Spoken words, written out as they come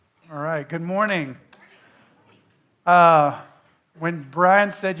right, good morning. When Brian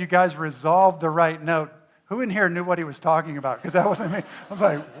said you guys resolved the right note, who in here knew what he was talking about? Because that wasn't me. I was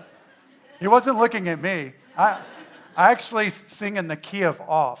like, he wasn't looking at me. I actually sing in the key of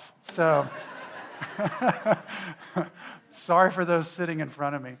off, so sorry for those sitting in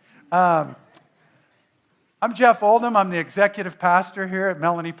front of me. I'm Jeff Oldham. I'm the executive pastor here at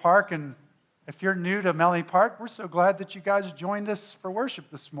Melanie Park, and if you're new to Melanie Park, we're so glad that you guys joined us for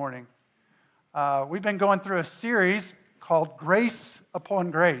worship this morning. We've been going through a series called Grace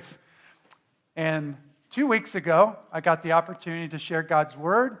Upon Grace. And 2 weeks ago, I got the opportunity to share God's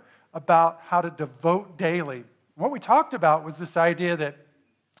Word about how to devote daily. What we talked about was this idea that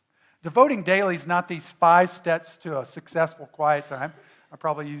devoting daily is not these 5 steps to a successful quiet time. I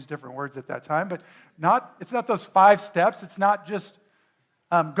probably used different words at that time, but it's not those 5 steps. It's not just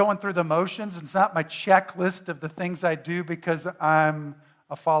going through the motions. It's not my checklist of the things I do because I'm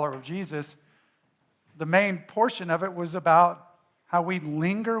a follower of Jesus. The main portion of it was about how we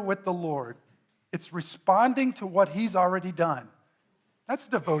linger with the Lord. It's responding to what He's already done. That's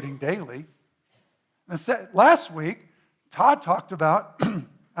devoting daily. And last week, Todd talked about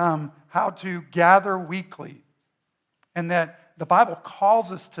how to gather weekly, and that the Bible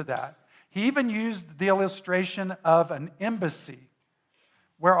calls us to that. He even used the illustration of an embassy,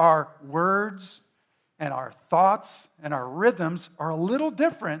 where our words and our thoughts and our rhythms are a little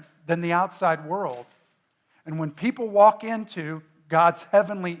different than the outside world. And when people walk into God's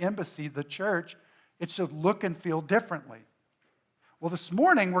heavenly embassy, the church, it should look and feel differently. Well, this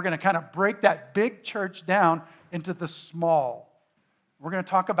morning, we're going to kind of break that big church down into the small. We're going to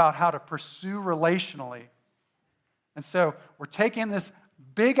talk about how to pursue relationally. And so we're taking this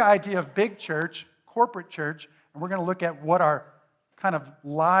big idea of big church, corporate church, and we're going to look at what our kind of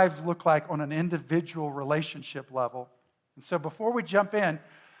lives look like on an individual relationship level. And so before we jump in,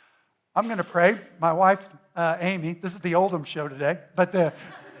 I'm going to pray. My wife, Amy, this is the Oldham show today, but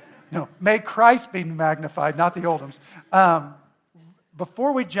may Christ be magnified, not the Oldhams.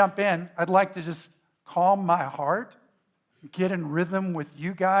 Before we jump in, I'd like to just calm my heart, get in rhythm with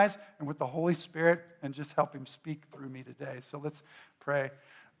you guys and with the Holy Spirit, and just help Him speak through me today. So let's pray.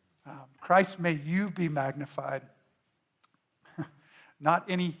 Christ, may you be magnified. Not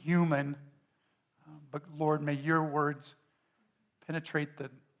any human, but Lord, may your words penetrate the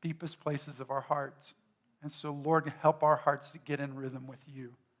deepest places of our hearts. And so, Lord, help our hearts to get in rhythm with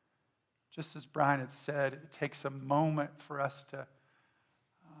you. Just as Brian had said, it takes a moment for us to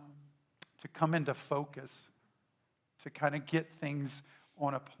come into focus, to kind of get things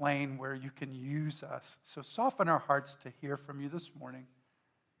on a plane where you can use us. So soften our hearts to hear from you this morning.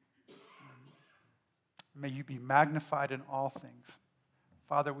 May you be magnified in all things.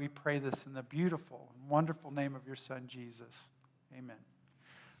 Father, we pray this in the beautiful and wonderful name of your Son, Jesus. Amen.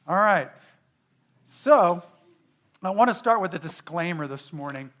 All right. So, I want to start with a disclaimer this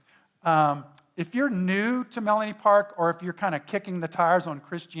morning. If you're new to Melanie Park, or if you're kind of kicking the tires on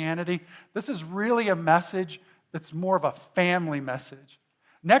Christianity, this is really a message that's more of a family message.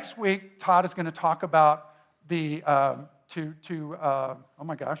 Next week, Todd is going to talk about oh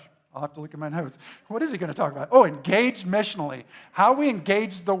my gosh, I'll have to look at my notes. What is he going to talk about? Oh, engage missionally. How we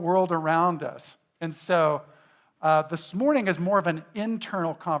engage the world around us. And so this morning is more of an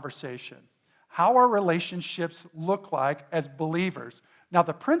internal conversation. How our relationships look like as believers. Now,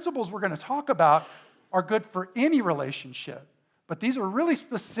 the principles we're going to talk about are good for any relationship. But these are really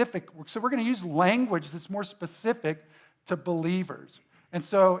specific. So we're going to use language that's more specific to believers. And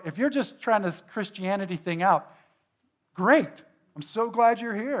so if you're just trying this Christianity thing out, great. I'm so glad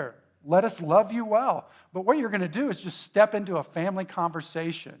you're here. Let us love you well. But what you're going to do is just step into a family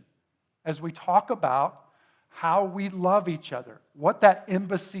conversation as we talk about how we love each other, what that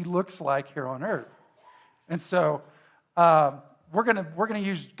embassy looks like here on earth. And so we're going to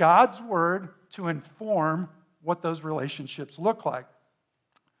use God's Word to inform what those relationships look like.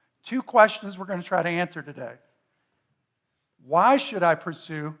 2 questions we're going to try to answer today. Why should I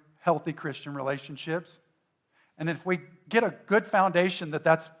pursue healthy Christian relationships? And if we get a good foundation that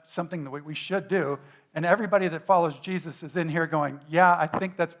that's something that we should do, and everybody that follows Jesus is in here going, yeah, I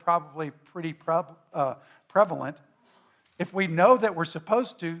think that's probably pretty prevalent. If we know that we're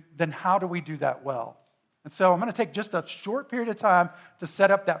supposed to, then how do we do that well? And so I'm going to take just a short period of time to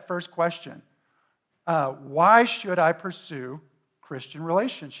set up that first question. Why should I pursue Christian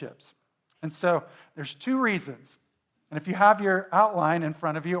relationships? And so there's 2 reasons. And if you have your outline in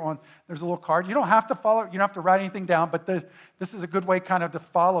front of you, there's a little card. You don't have to follow, you don't have to write anything down, but this is a good way kind of to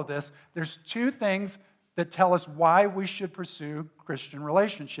follow this. There's 2 things that tell us why we should pursue Christian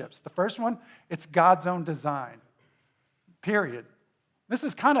relationships. The first one, it's God's own design, period.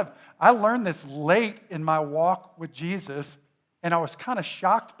 I learned this late in my walk with Jesus, and I was kind of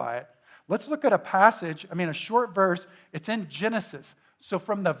shocked by it. Let's look at a short verse. It's in Genesis. So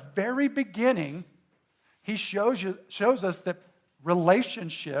from the very beginning, he shows us that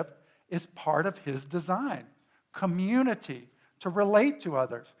relationship is part of his design. Community, to relate to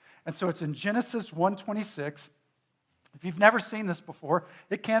others. And so it's in Genesis 1:26. If you've never seen this before,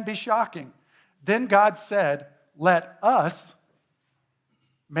 it can be shocking. Then God said, "Let us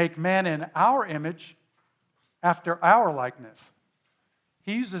make man in our image, after our likeness."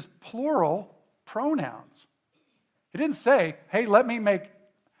 He uses plural pronouns. He didn't say, "Hey, I'm going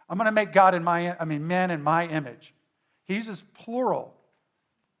to make man in my image." He uses plural,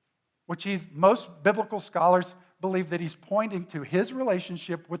 which most biblical scholars believe that he's pointing to his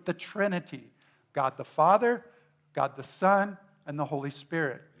relationship with the Trinity, God the Father, God the Son, and the Holy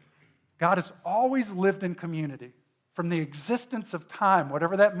Spirit. God has always lived in community. From the existence of time,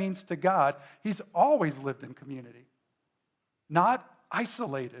 whatever that means to God, he's always lived in community, not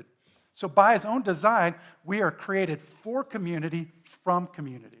isolated. So by his own design, we are created for community, from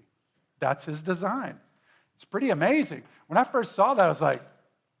community. That's his design. It's pretty amazing. When I first saw that, I was like,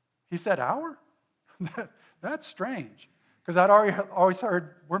 he said our? That's strange. Because I'd always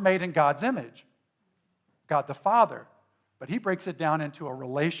heard we're made in God's image, God the Father. But he breaks it down into a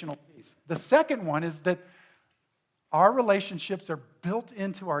relational piece. The second one is that our relationships are built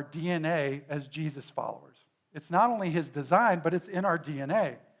into our DNA as Jesus followers. It's not only his design, but it's in our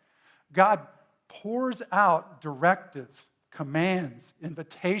DNA. God pours out directives, commands,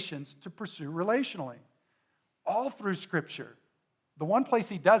 invitations to pursue relationally, all through Scripture. The one place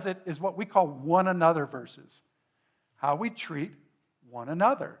he does it is what we call one another verses, how we treat one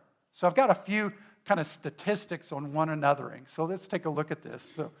another. So I've got a few kind of statistics on one anothering. So let's take a look at this.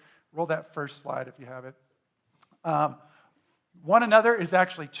 So roll that first slide if you have it. One another is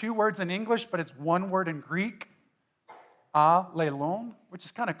actually two words in English, but it's one word in Greek, alelon, which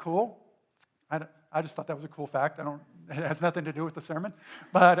is kind of cool. I just thought that was a cool fact. It has nothing to do with the sermon.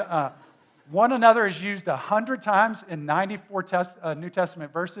 But one another is used 100 times in 94 New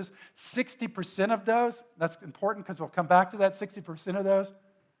Testament verses. 60% of those, that's important because we'll come back to that, 60% of those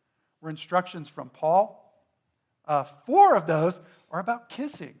were instructions from Paul. 4 of those are about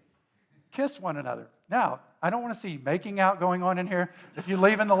kissing. Kiss one another. Now, I don't want to see making out going on in here. If you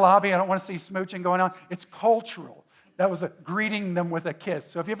leave in the lobby, I don't want to see smooching going on. It's cultural. That was greeting them with a kiss.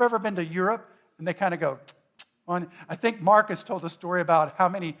 So if you've ever been to Europe and they kind of go on, I think Marcus told a story about how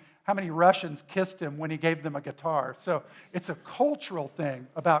many Russians kissed him when he gave them a guitar. So it's a cultural thing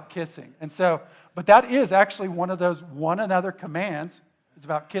about kissing. And so, but that is actually one of those one another commands. It's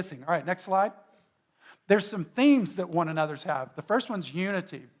about kissing. All right, next slide. There's some themes that one another's have. The first one's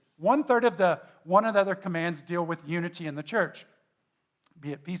unity. 1/3 of the one another commands deal with unity in the church.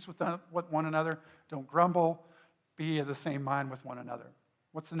 Be at peace with one another. Don't grumble. Be of the same mind with one another.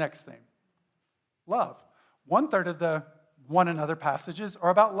 What's the next thing? Love. 1/3 of the one another passages are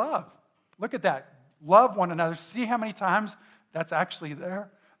about love. Look at that. Love one another. See how many times that's actually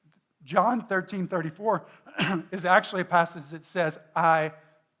there? John 13:34 is actually a passage that says, a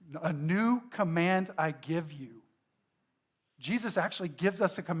new command I give you. Jesus actually gives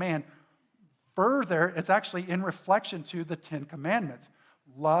us a command. Further, it's actually in reflection to the 10 commandments.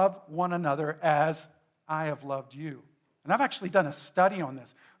 Love one another as I have loved you. And I've actually done a study on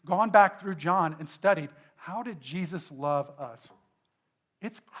this, gone back through John and studied, how did Jesus love us?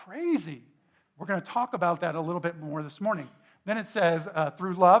 It's crazy. We're going to talk about that a little bit more this morning. Then it says,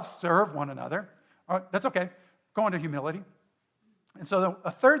 through love, serve one another. That's okay. Go into humility. And so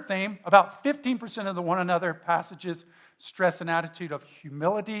a third theme, about 15% of the one another passages stress an attitude of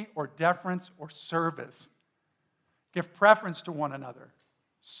humility or deference or service. Give preference to one another.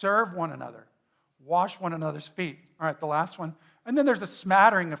 Serve one another. Wash one another's feet. All right, the last one. And then there's a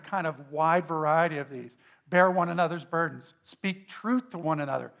smattering of kind of wide variety of these. Bear one another's burdens. Speak truth to one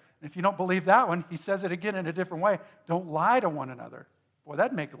another. And if you don't believe that one, he says it again in a different way. Don't lie to one another. Boy,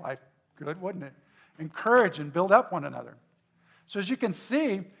 that'd make life good, wouldn't it? Encourage and build up one another. So as you can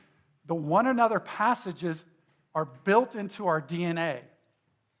see, the one another passages are built into our DNA.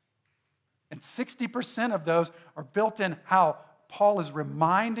 And 60% of those are built in how Paul is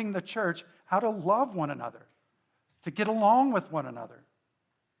reminding the church how to love one another, to get along with one another.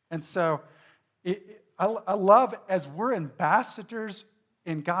 And so I love, as we're ambassadors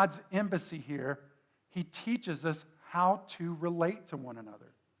in God's embassy here, he teaches us how to relate to one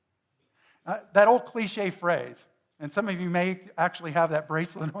another. That old cliche phrase, and some of you may actually have that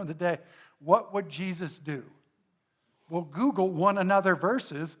bracelet on today, what would Jesus do? Well, Google one another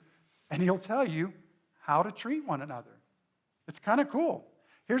verses, and he'll tell you how to treat one another. It's kind of cool.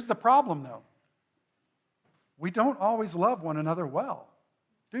 Here's the problem, though. We don't always love one another well,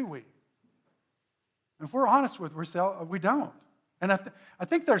 do we? If we're honest with ourselves, we don't. And I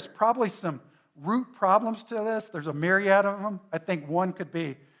think there's probably some root problems to this. There's a myriad of them. I think one could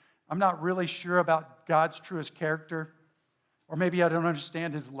be, I'm not really sure about God's truest character, or maybe I don't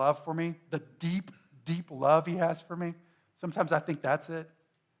understand his love for me, the deep, deep love he has for me. Sometimes I think that's it.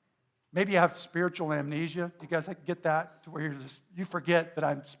 Maybe I have spiritual amnesia. Do you guys get that? To where you forget that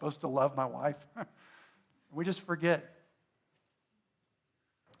I'm supposed to love my wife. We just forget.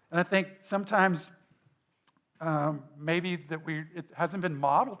 And I think sometimes maybe that it hasn't been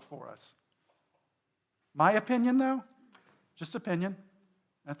modeled for us. My opinion, though, just opinion.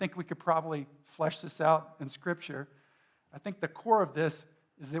 I think we could probably flesh this out in Scripture. I think the core of this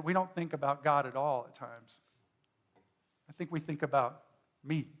is that we don't think about God at all at times. I think we think about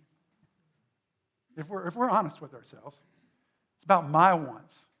me. If we're honest with ourselves, it's about my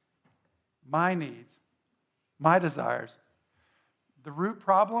wants, my needs, my desires. The root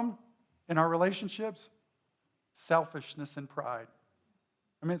problem in our relationships, selfishness and pride.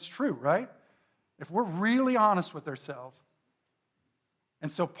 I mean, it's true, right? If we're really honest with ourselves. And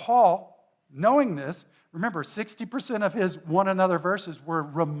so Paul, knowing this, remember 60% of his one another verses were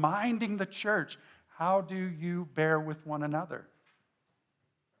reminding the church, how do you bear with one another?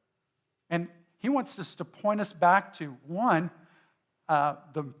 And he wants us to point us back to, one, the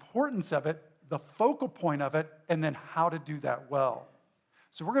importance of it, the focal point of it, and then how to do that well.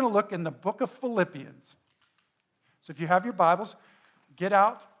 So we're going to look in the book of Philippians. So if you have your Bibles, get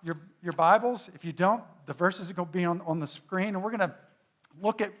out your Bibles. If you don't, the verses are going to be on the screen. And we're going to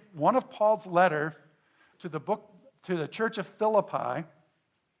look at one of Paul's letter to the church of Philippi,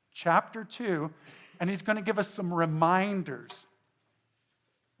 chapter 2, and he's going to give us some reminders.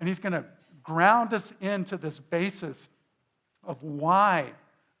 And he's going to ground us into this basis of why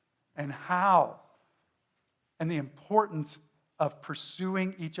and how and the importance of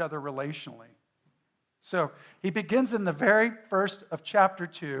pursuing each other relationally. So he begins in the very first of chapter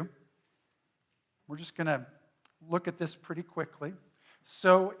 2. We're just going to look at this pretty quickly.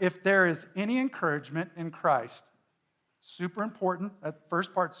 So if there is any encouragement in Christ, super important, that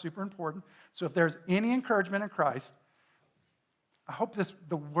first part's super important. So if there's any encouragement in Christ, I hope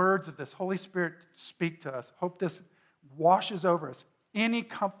the words of this Holy Spirit speak to us. Hope this washes over us. Any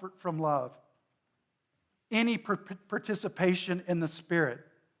comfort from love, any participation in the Spirit,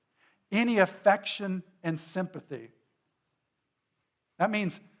 any affection and sympathy. That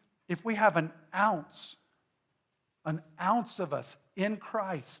means if we have an ounce of us in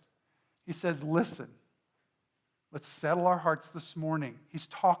Christ, he says, listen, let's settle our hearts this morning. He's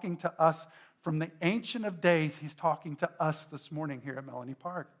talking to us from the Ancient of Days. He's talking to us this morning here at Melanie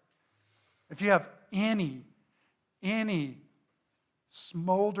Park. If you have any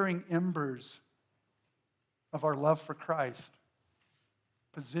smoldering embers of our love for Christ,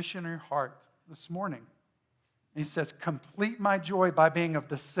 position your heart this morning. He says, complete my joy by being of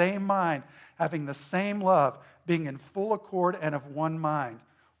the same mind, having the same love, being in full accord and of one mind.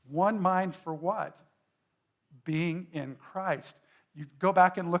 One mind for what? Being in Christ. You go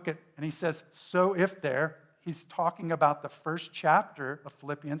back and look at, and he says, so if there, he's talking about the first chapter of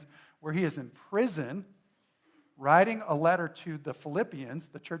Philippians, where he is in prison, writing a letter to the Philippians,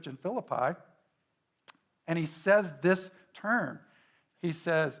 the church in Philippi, and he says this term. He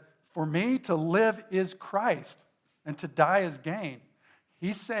says, for me to live is Christ, and to die is gain.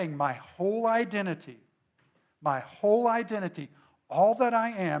 He's saying my whole identity, all that I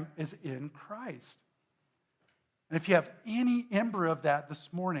am is in Christ. And if you have any ember of that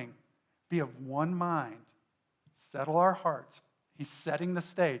this morning, be of one mind. Settle our hearts. He's setting the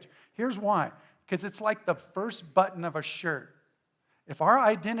stage. Here's why. Because it's like the first button of a shirt. If our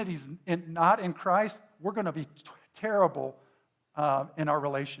identity's not in Christ, we're going to be terrible in our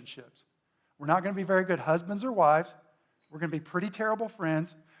relationships. We're not going to be very good husbands or wives. We're going to be pretty terrible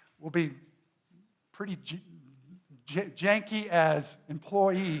friends. We'll be pretty janky as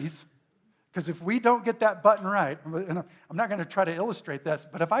employees. Because if we don't get that button right, and I'm not going to try to illustrate this,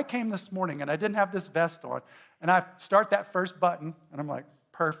 but if I came this morning and I didn't have this vest on, and I start that first button, and I'm like,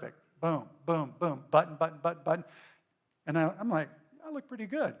 perfect, boom, boom, boom, button, button, button, button, and I'm like, I look pretty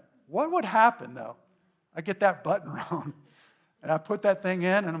good. What would happen, though? I get that button wrong, and I put that thing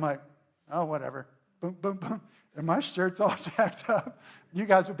in, and I'm like, oh, whatever, boom, boom, boom, and my shirt's all jacked up. You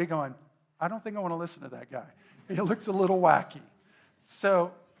guys would be going, I don't think I want to listen to that guy. He looks a little wacky.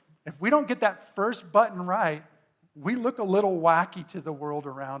 So if we don't get that first button right, we look a little wacky to the world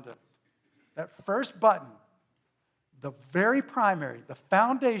around us. That first button, the very primary, the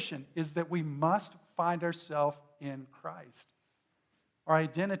foundation is that we must find ourselves in Christ. Our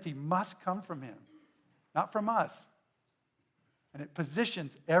identity must come from him, not from us. And it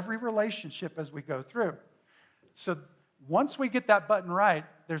positions every relationship as we go through. So once we get that button right,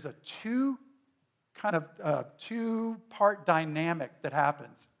 there's a two-part dynamic that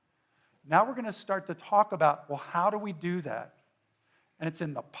happens. Now we're going to start to talk about, well, how do we do that? And it's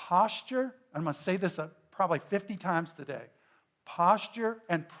in the posture, I'm going to say this probably 50 times today, posture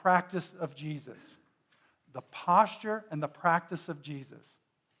and practice of Jesus. The posture and the practice of Jesus.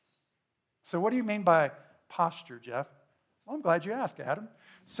 So what do you mean by posture, Jeff? Well, I'm glad you asked, Adam.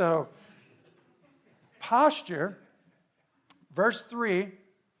 So posture, verse 3,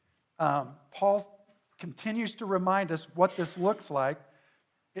 Paul continues to remind us what this looks like.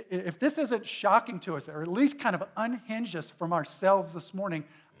 If this isn't shocking to us, or at least kind of unhinged us from ourselves this morning,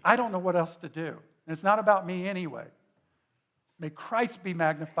 I don't know what else to do. And it's not about me anyway. May Christ be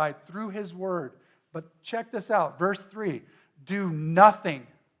magnified through his word. But check this out, verse 3. Do nothing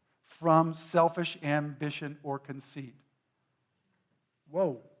from selfish ambition or conceit.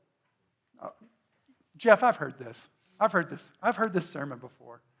 Whoa. Jeff, I've heard this. I've heard this sermon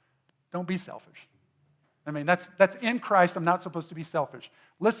before. Don't be selfish. I mean, that's in Christ. I'm not supposed to be selfish.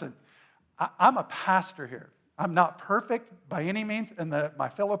 Listen, I'm a pastor here. I'm not perfect by any means, and my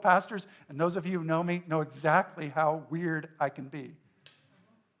fellow pastors and those of you who know me know exactly how weird I can be.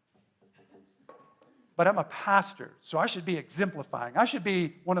 But I'm a pastor, so I should be exemplifying. I should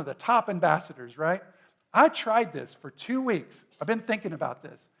be one of the top ambassadors, right? I tried this for 2 weeks. I've been thinking about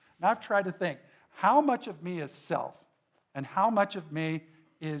this. And I've tried to think, how much of me is self and how much of me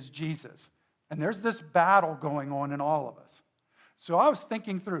is Jesus? And there's this battle going on in all of us. So I was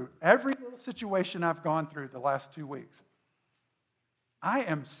thinking through every little situation I've gone through the last 2 weeks. I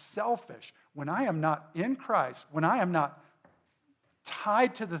am selfish when I am not in Christ, when I am not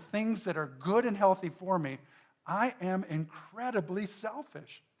tied to the things that are good and healthy for me. I am incredibly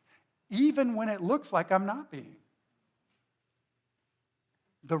selfish, even when it looks like I'm not being.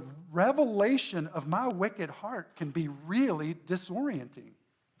 The revelation of my wicked heart can be really disorienting.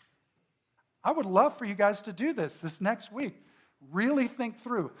 I would love for you guys to do this next week. Really think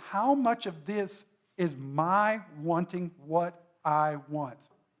through how much of this is my wanting what I want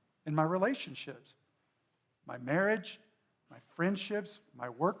in my relationships, my marriage, my friendships, my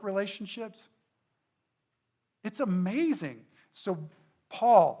work relationships. It's amazing. So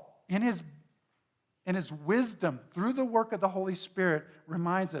Paul, in his wisdom, through the work of the Holy Spirit,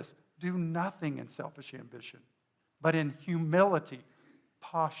 reminds us, do nothing in selfish ambition, but in humility,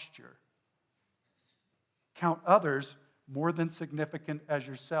 posture. Count others more than significant as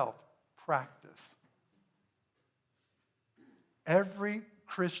yourself. Practice. Every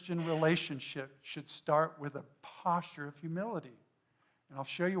Christian relationship should start with a posture of humility. And I'll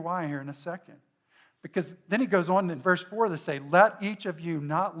show you why here in a second. Because then he goes on in verse 4 to say, let each of you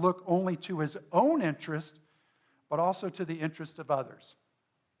not look only to his own interest, but also to the interest of others.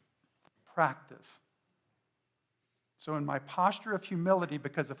 Practice. So in my posture of humility,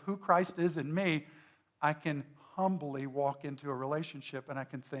 because of who Christ is in me, I can humbly walk into a relationship and I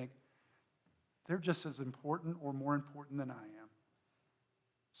can think, they're just as important or more important than I am.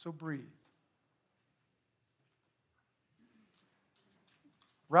 So breathe.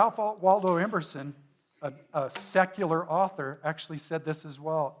 Ralph Waldo Emerson, a secular author, actually said this as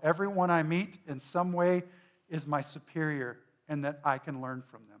well. Everyone I meet in some way is my superior and that I can learn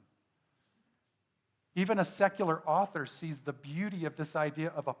from them. Even a secular author sees the beauty of this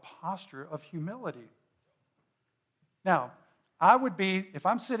idea of a posture of humility. Now, I would be, if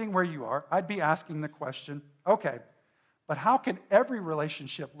I'm sitting where you are, I'd be asking the question, okay, but how can every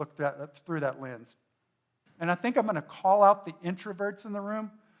relationship look through that lens? And I think I'm going to call out the introverts in the room,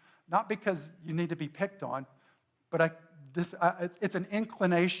 not because you need to be picked on, but it's an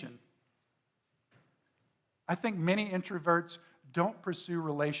inclination. I think many introverts don't pursue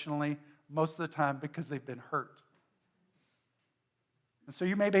relationally most of the time because they've been hurt. And so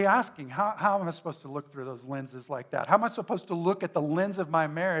you may be asking, how am I supposed to look through those lenses like that? How am I supposed to look at the lens of my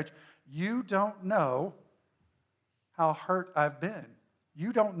marriage? You don't know how hurt I've been.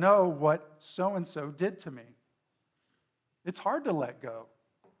 You don't know what so-and-so did to me. It's hard to let go.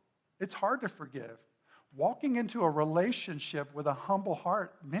 It's hard to forgive. Walking into a relationship with a humble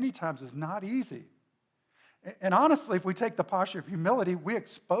heart many times is not easy. And honestly, if we take the posture of humility, we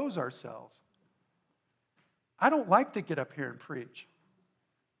expose ourselves. I don't like to get up here and preach.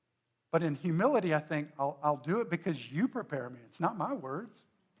 But in humility, I think I'll do it because you prepare me. It's not my words.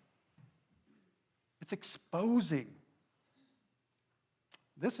 It's exposing.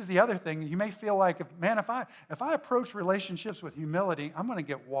 This is the other thing. You may feel like, if I approach relationships with humility, I'm going to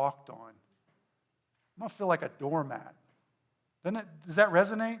get walked on. I'm going to feel like a doormat. Does that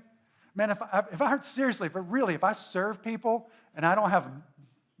resonate? Man, if I serve people and I don't have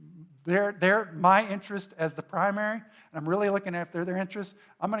my interest as the primary, and I'm really looking after their interests,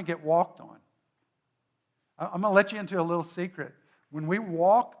 I'm going to get walked on. I'm going to let you into a little secret. When we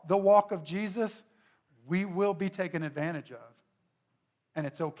walk the walk of Jesus, we will be taken advantage of. And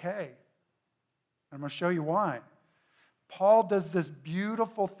it's okay. I'm going to show you why. Paul does this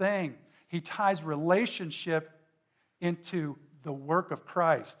beautiful thing. He ties relationship into the work of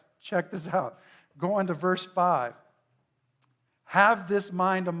Christ. Check this out. Go on to verse 5. Have this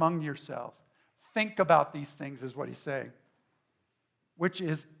mind among yourselves. Think about these things is what he's saying. Which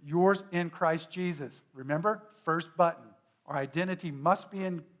is yours in Christ Jesus. Remember, first button. Our identity must be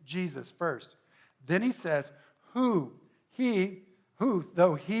in Jesus first. Then he says, who,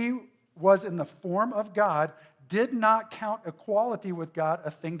 though he was in the form of God, did not count equality with God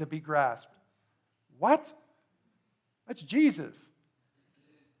a thing to be grasped. What? That's Jesus.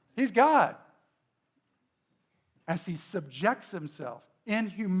 He's God. As he subjects himself in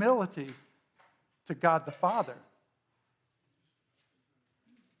humility to God the Father.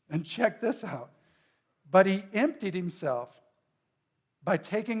 And check this out. But he emptied himself by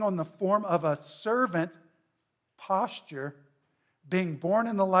taking on the form of a servant posture, being born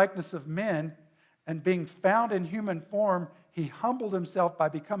in the likeness of men, and being found in human form, he humbled himself by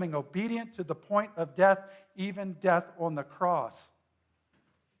becoming obedient to the point of death, even death on the cross.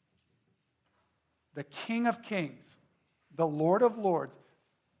 The King of Kings, the Lord of Lords,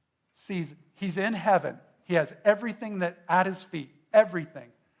 sees he's in heaven. He has everything that at his feet, everything.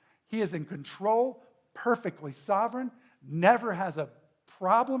 He is in control, perfectly sovereign, never has a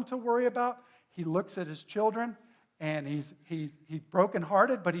problem to worry about. He looks at his children, and he's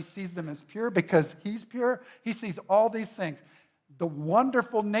brokenhearted, but he sees them as pure because he's pure. He sees all these things, the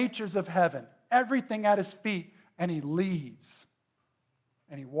wonderful natures of heaven, everything at his feet, and he leaves.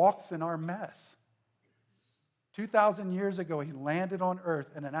 And he walks in our mess. 2,000 years ago, he landed on earth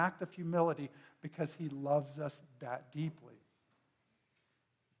in an act of humility because he loves us that deeply.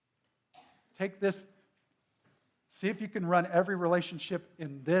 Take this, see if you can run every relationship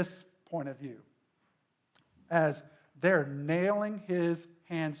in this point of view. As they're nailing his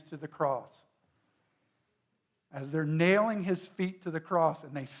hands to the cross. As they're nailing his feet to the cross,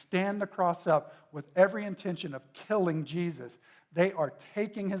 and they stand the cross up with every intention of killing Jesus. They are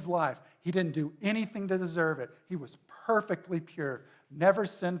taking his life. He didn't do anything to deserve it. He was perfectly pure, never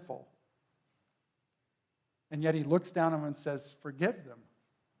sinful. And yet he looks down on them and says, forgive them.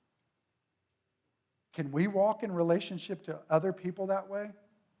 Can we walk in relationship to other people that way?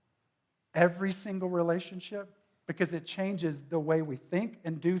 Every single relationship? Because it changes the way we think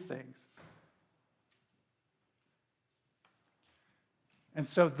and do things. And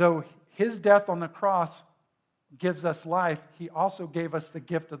so though his death on the cross gives us life, he also gave us the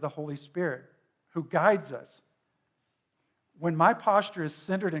gift of the Holy Spirit who guides us. When my posture is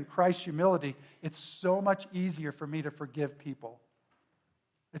centered in Christ's humility, it's so much easier for me to forgive people.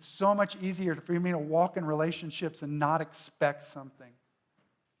 It's so much easier for me to walk in relationships and not expect something.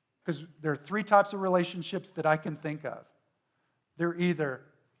 Because there are three types of relationships that I can think of. They're either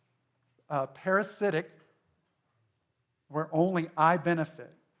parasitic, where only I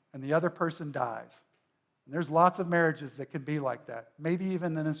benefit and the other person dies. And there's lots of marriages that can be like that, maybe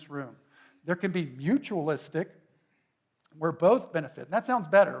even in this room. There can be mutualistic, where both benefit. And that sounds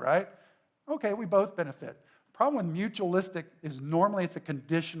better, right? Okay, we both benefit. Problem with mutualistic is normally it's a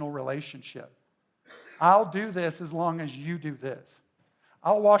conditional relationship. I'll do this as long as you do this.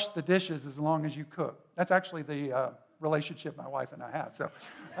 I'll wash the dishes as long as you cook. That's actually the relationship my wife and I have. So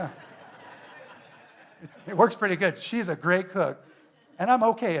it works pretty good. She's a great cook, and I'm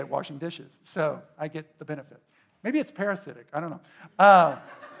okay at washing dishes, so I get the benefit. Maybe it's parasitic. I don't know.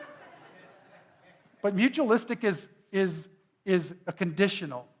 But mutualistic is a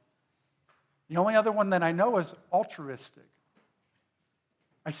conditional. The only other one that I know is altruistic.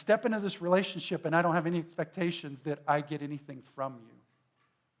 I step into this relationship and I don't have any expectations that I get anything from you.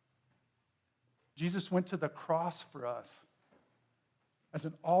 Jesus went to the cross for us as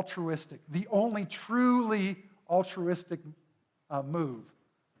an altruistic, the only truly altruistic move.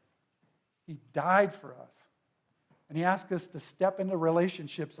 He died for us. And he asked us to step into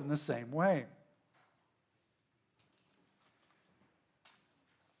relationships in the same way.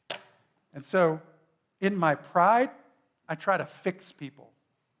 And so, in my pride, I try to fix people.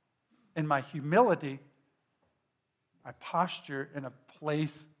 In my humility, I posture in a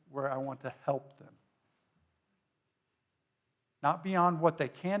place where I want to help them. Not beyond what they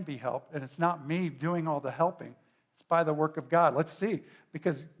can be helped, and it's not me doing all the helping. It's by the work of God. Let's see,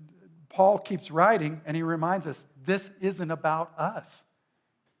 because Paul keeps writing, and he reminds us, this isn't about us.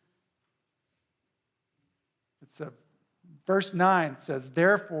 Verse 9 says,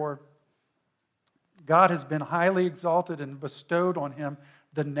 therefore, God has been highly exalted and bestowed on him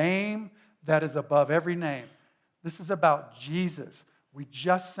the name that is above every name. This is about Jesus. We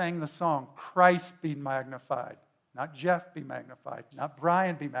just sang the song, Christ be magnified. Not Jeff be magnified, not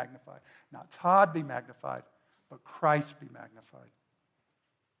Brian be magnified, not Todd be magnified, but Christ be magnified.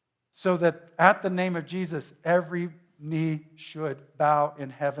 So that at the name of Jesus, every knee should bow in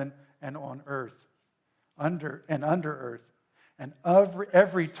heaven and on earth, under earth, and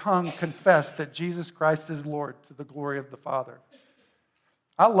every tongue confess that Jesus Christ is Lord to the glory of the Father.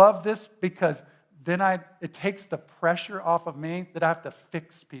 I love this because then it takes the pressure off of me that I have to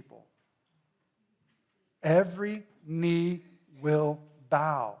fix people. Every knee will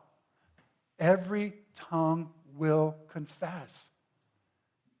bow. Every tongue will confess.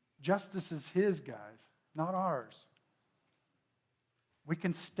 Justice is his, guys, not ours. We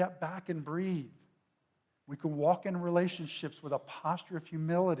can step back and breathe. We can walk in relationships with a posture of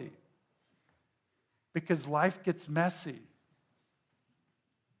humility because life gets messy.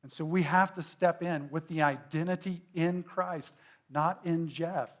 And so we have to step in with the identity in Christ, not in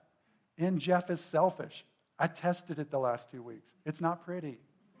Jeff. In Jeff is selfish. I tested it the last 2 weeks. It's not pretty.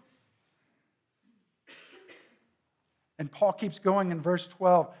 And Paul keeps going in verse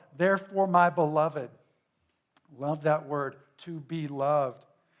 12. Therefore, my beloved, love that word, to be loved.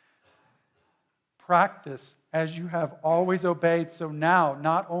 Practice as you have always obeyed, so now,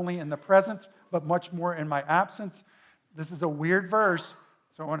 not only in the presence, but much more in my absence. This is a weird verse,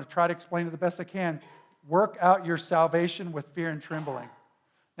 so I want to try to explain it the best I can. Work out your salvation with fear and trembling.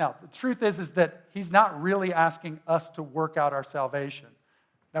 Now, the truth is that he's not really asking us to work out our salvation.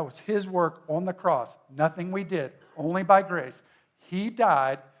 That was his work on the cross. Nothing we did, only by grace. He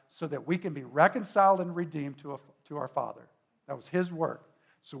died so that we can be reconciled and redeemed to our Father. That was his work.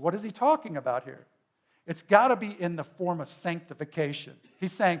 So what is he talking about here? It's got to be in the form of sanctification.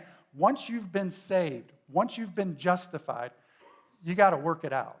 He's saying, once you've been saved, once you've been justified, you got to work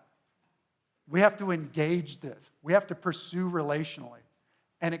it out. We have to engage this. We have to pursue relationally.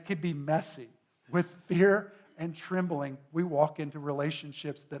 And it could be messy. With fear and trembling, we walk into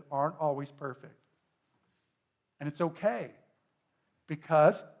relationships that aren't always perfect. And it's okay.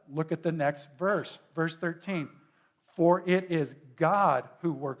 Because, look at the next verse. Verse 13. For it is God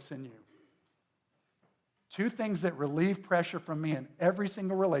who works in you. Two things that relieve pressure from me in every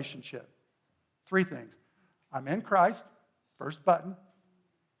single relationship. Three things. I'm in Christ, first button.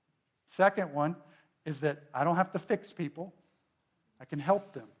 Second one is that I don't have to fix people. I can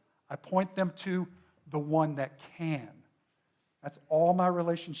help them. I point them to the one that can. That's all my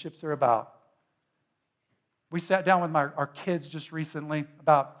relationships are about. We sat down with our kids just recently,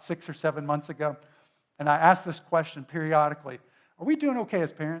 about 6 or 7 months ago, and I asked this question periodically. Are we doing okay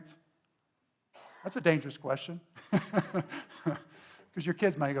as parents? That's a dangerous question. Because your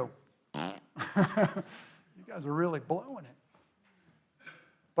kids may go, you guys are really blowing it.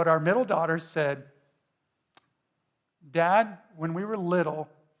 But our middle daughter said, Dad, when we were little,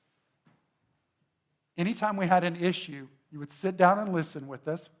 anytime we had an issue, you would sit down and listen with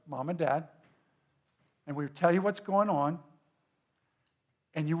us, Mom and Dad, and we would tell you what's going on,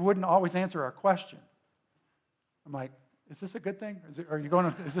 and you wouldn't always answer our question. I'm like, is this a good thing?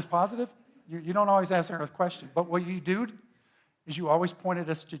 Is this positive? You don't always answer our question. But what you do is you always pointed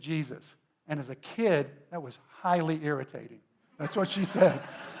us to Jesus. And as a kid, that was highly irritating. That's what she said.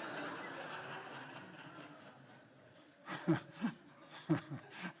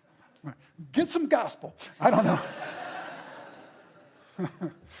 Get some gospel. I don't know.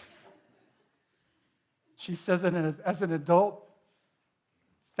 She says, as an adult,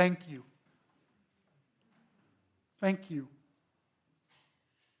 thank you. Thank you.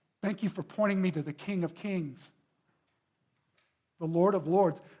 Thank you for pointing me to the King of Kings, the Lord of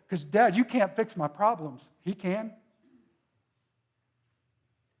Lords. Because, Dad, you can't fix my problems. He can.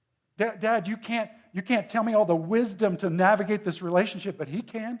 Dad, you can't tell me all the wisdom to navigate this relationship, but He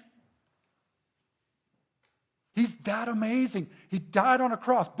can. He's that amazing. He died on a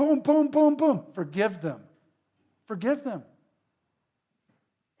cross. Boom, boom, boom, boom. Forgive them. Forgive them.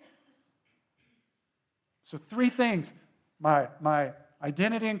 So 3 things. My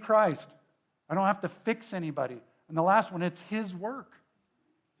identity in Christ. I don't have to fix anybody. And the last one, it's His work.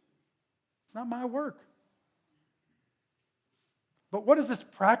 It's not my work. But what does this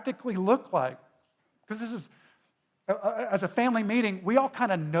practically look like? Because this is, as a family meeting, we all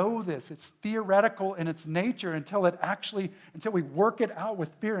kind of know this. It's theoretical in its nature until we work it out with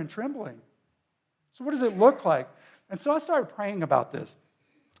fear and trembling. So what does it look like? And so I started praying about this.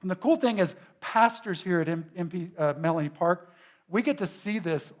 And the cool thing is, pastors here at Melanie Park, we get to see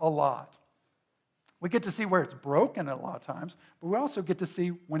this a lot. We get to see where it's broken a lot of times, but we also get to see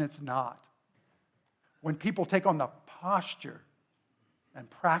when it's not. When people take on the posture and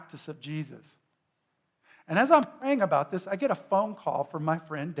practice of Jesus. And as I'm praying about this, I get a phone call from my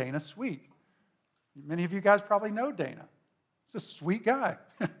friend Dana Sweet. Many of you guys probably know Dana. He's a sweet guy.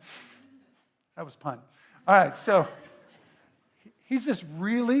 That was pun. All right, so he's this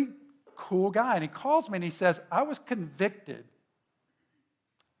really cool guy, and he calls me and he says, I was convicted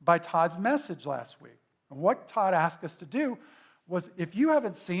by Todd's message last week. And what Todd asked us to do was, if you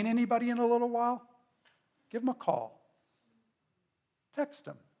haven't seen anybody in a little while, give them a call. Text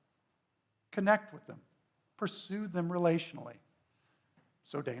them. Connect with them. Pursue them relationally.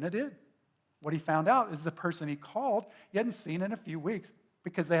 So Dana did. What he found out is the person he called, he hadn't seen in a few weeks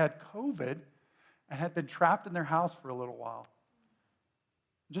because they had COVID and had been trapped in their house for a little while.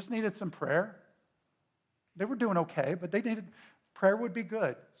 Just needed some prayer. They were doing okay, but they needed prayer would be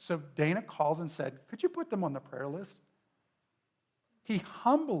good. So Dana calls and said, could you put them on the prayer list? He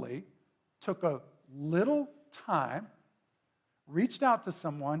humbly took a little time, reached out to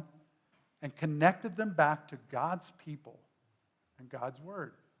someone, and connected them back to God's people and God's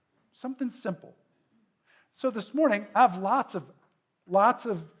word. Something simple. So this morning, I have lots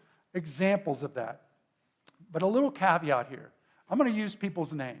of examples of that. But a little caveat here. I'm going to use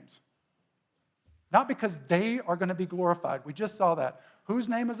people's names. Not because they are going to be glorified. We just saw that. Whose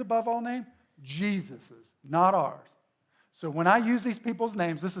name is above all name? Jesus's, not ours. So when I use these people's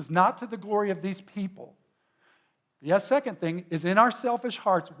names, this is not to the glory of these people. The second thing is, in our selfish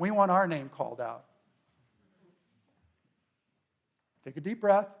hearts, we want our name called out. Take a deep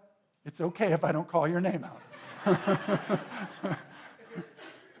breath. It's okay if I don't call your name out.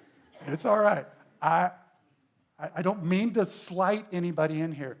 It's all right. I don't mean to slight anybody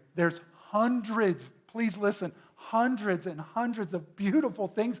in here. There's hundreds, please listen, hundreds and hundreds of beautiful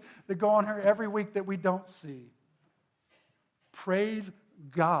things that go on here every week that we don't see. Praise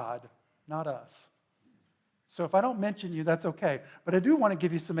God, not us. So if I don't mention you, that's okay. But I do want to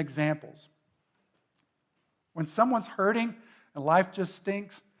give you some examples. When someone's hurting and life just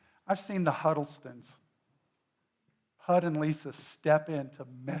stinks, I've seen the Huddlestons, Hud and Lisa, step into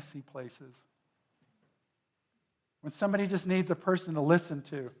messy places. When somebody just needs a person to listen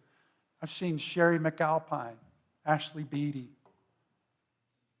to, I've seen Sherry McAlpine, Ashley Beatty.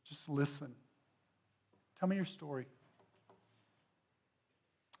 Just listen. Tell me your story.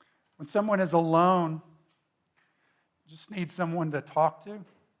 When someone is alone, just needs someone to talk to,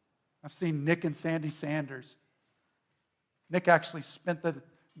 I've seen Nick and Sandy Sanders. Nick actually spent the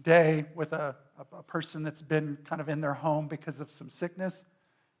day with a person that's been kind of in their home because of some sickness.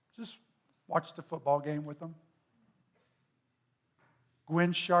 Just watched a football game with them.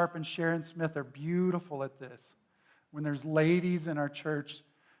 Gwen Sharp and Sharon Smith are beautiful at this. When there's ladies in our church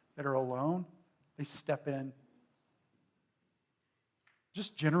that are alone, they step in.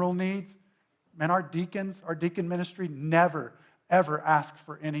 Just general needs. Man, our deacons, our deacon ministry never, ever ask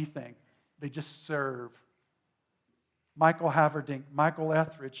for anything. They just serve. Michael Haverdink, Michael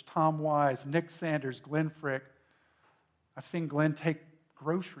Etheridge, Tom Wise, Nick Sanders, Glenn Frick. I've seen Glenn take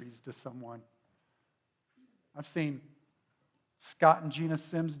groceries to someone. I've seen Scott and Gina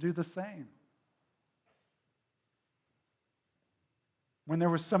Sims do the same. When there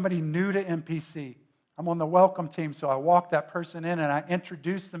was somebody new to MPC, I'm on the welcome team, so I walk that person in and I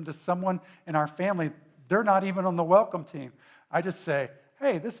introduce them to someone in our family. They're not even on the welcome team. I just say,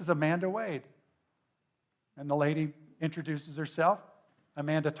 hey, this is Amanda Wade. And the lady introduces herself.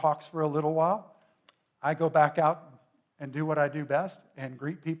 Amanda talks for a little while. I go back out and do what I do best and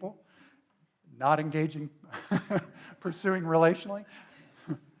greet people, not engaging, pursuing relationally.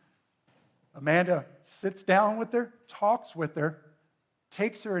 Amanda sits down with her, talks with her,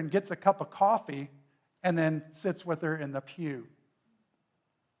 takes her and gets a cup of coffee, and then sits with her in the pew.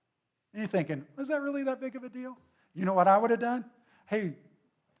 And you're thinking, was that really that big of a deal? You know what I would have done? Hey,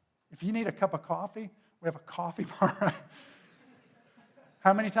 if you need a cup of coffee, we have a coffee bar.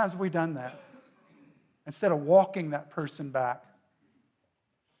 How many times have we done that? Instead of walking that person back.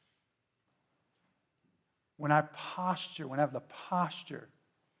 When I have the posture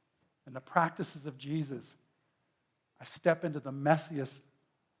and the practices of Jesus, I step into the messiest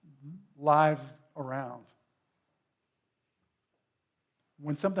lives around.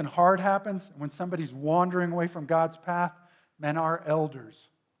 When something hard happens, when somebody's wandering away from God's path, men are elders.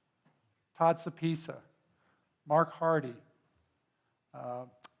 Todd Sapisa, Mark Hardy, Doug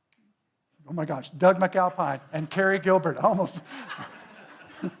McAlpine, and Carrie Gilbert.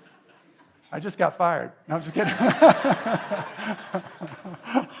 I just got fired. No, I'm just kidding.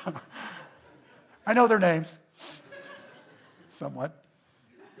 I know their names, somewhat.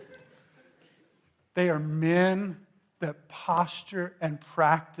 They are men that posture and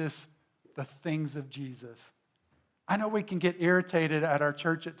practice the things of Jesus. I know we can get irritated at our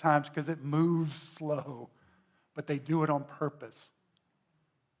church at times because it moves slow, but they do it on purpose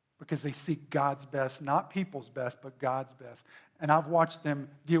because they seek God's best, not people's best, but God's best. And I've watched them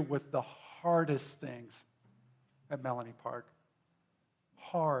deal with the hardest things at Melanie Park.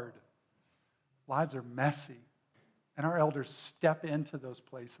 Hard. Lives are messy. And our elders step into those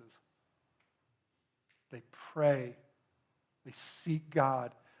places. They pray. They seek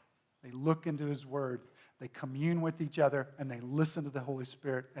God. They look into His Word. They commune with each other, and they listen to the Holy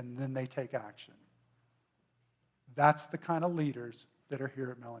Spirit, and then they take action. That's the kind of leaders that are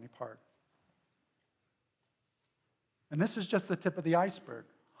here at Melanie Park. And this is just the tip of the iceberg.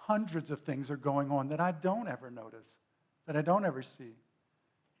 Hundreds of things are going on that I don't ever notice, that I don't ever see.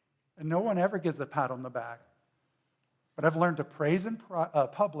 And no one ever gives a pat on the back. But I've learned to praise in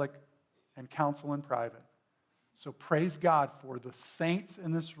public and counsel in private. So praise God for the saints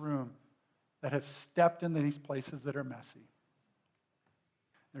in this room that have stepped into these places that are messy.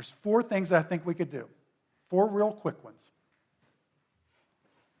 There's 4 things that I think we could do. 4 real quick ones.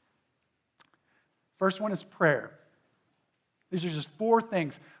 First one is prayer. These are just 4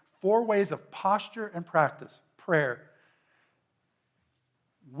 things, 4 ways of posture and practice. Prayer.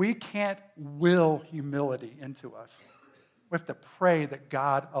 We can't will humility into us. We have to pray that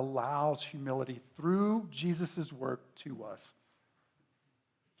God allows humility through Jesus' work to us.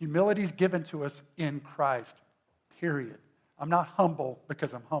 Humility is given to us in Christ, period. I'm not humble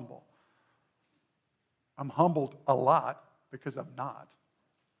because I'm humble. I'm humbled a lot because I'm not.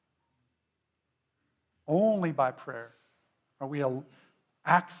 Only by prayer are we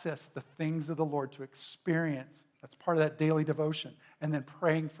access the things of the Lord to experience. That's part of that daily devotion. And then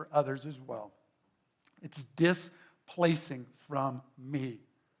praying for others as well. It's displacing from me.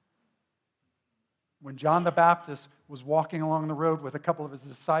 When John the Baptist was walking along the road with a couple of his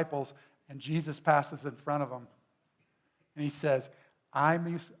disciples, and Jesus passes in front of them, and he says, I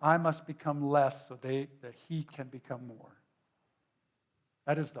must become less so that he can become more.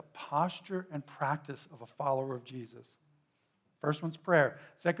 That is the posture and practice of a follower of Jesus. First one's prayer.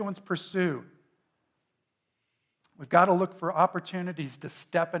 Second one's pursue. We've got to look for opportunities to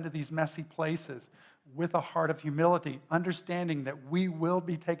step into these messy places with a heart of humility, understanding that we will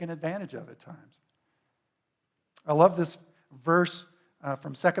be taken advantage of at times. I love this verse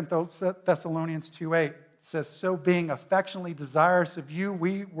from 2 Thessalonians 2:8. It says, so being affectionately desirous of you,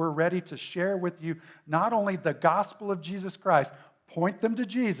 we were ready to share with you not only the gospel of Jesus Christ, point them to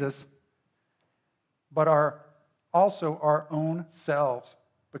Jesus, but also our own selves,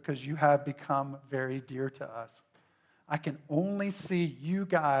 because you have become very dear to us. I can only see you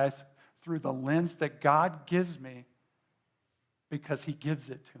guys through the lens that God gives me because He gives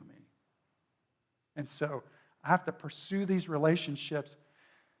it to me. And so I have to pursue these relationships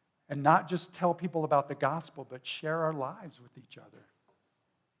and not just tell people about the gospel, but share our lives with each other.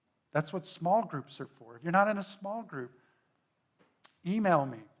 That's what small groups are for. If you're not in a small group, email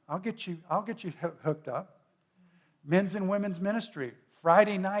me. I'll get you hooked up. Men's and women's ministry.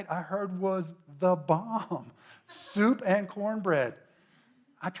 Friday night, I heard, was the bomb. Soup and cornbread.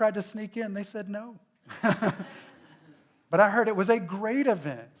 I tried to sneak in. They said no. But I heard it was a great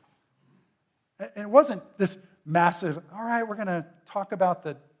event. And it wasn't this massive, all right, we're going to talk about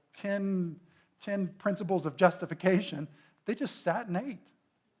the 10 principles of justification. They just sat and ate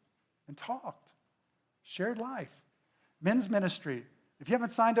and talked, shared life. Men's ministry. If you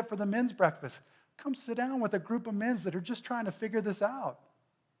haven't signed up for the men's breakfast, come sit down with a group of men that are just trying to figure this out,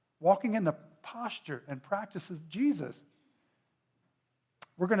 walking in the posture and practice of Jesus.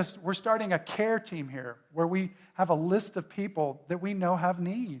 We're starting a care team here where we have a list of people that we know have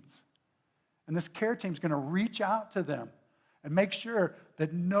needs. And this care team is going to reach out to them and make sure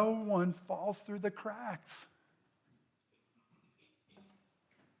that no one falls through the cracks.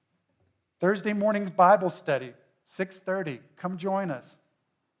 Thursday morning's Bible study, 6:30. Come join us.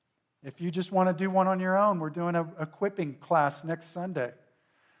 If you just want to do one on your own, we're doing an equipping class next Sunday.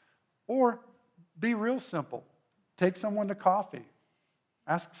 Or be real simple. Take someone to coffee.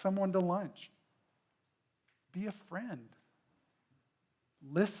 Ask someone to lunch. Be a friend.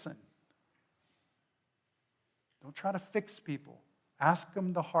 Listen. Don't try to fix people. Ask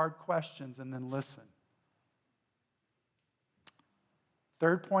them the hard questions and then listen.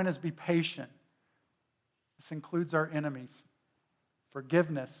 Third point is be patient. This includes our enemies.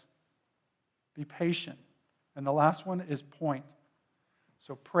 Forgiveness. Be patient. And the last one is point.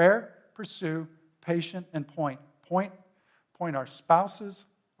 So prayer, pursue, patient, and point. Point our spouses,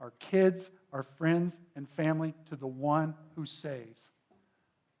 our kids, our friends, and family to the one who saves.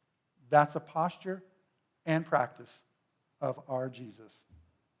 That's a posture and practice of our Jesus.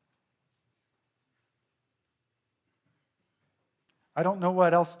 I don't know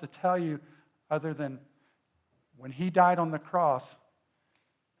what else to tell you other than when he died on the cross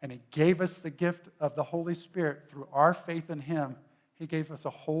and he gave us the gift of the Holy Spirit through our faith in him, he gave us a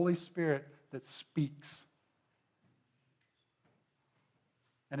Holy Spirit that speaks.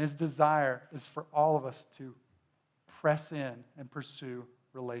 And his desire is for all of us to press in and pursue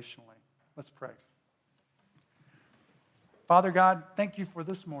relationally. Let's pray. Father God, thank you for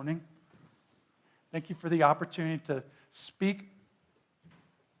this morning. Thank you for the opportunity to speak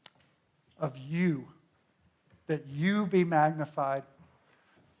of you, that you be magnified.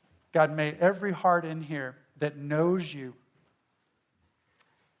 God, may every heart in here that knows you,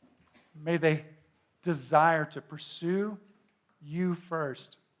 may they desire to pursue you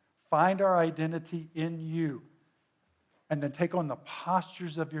first, find our identity in you, and then take on the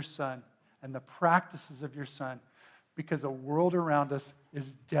postures of your Son and the practices of your Son, because a world around us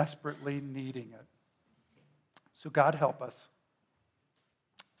is desperately needing it. So God, help us.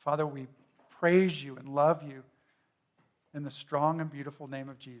 Father, we praise you and love you in the strong and beautiful name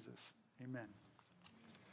of Jesus. Amen.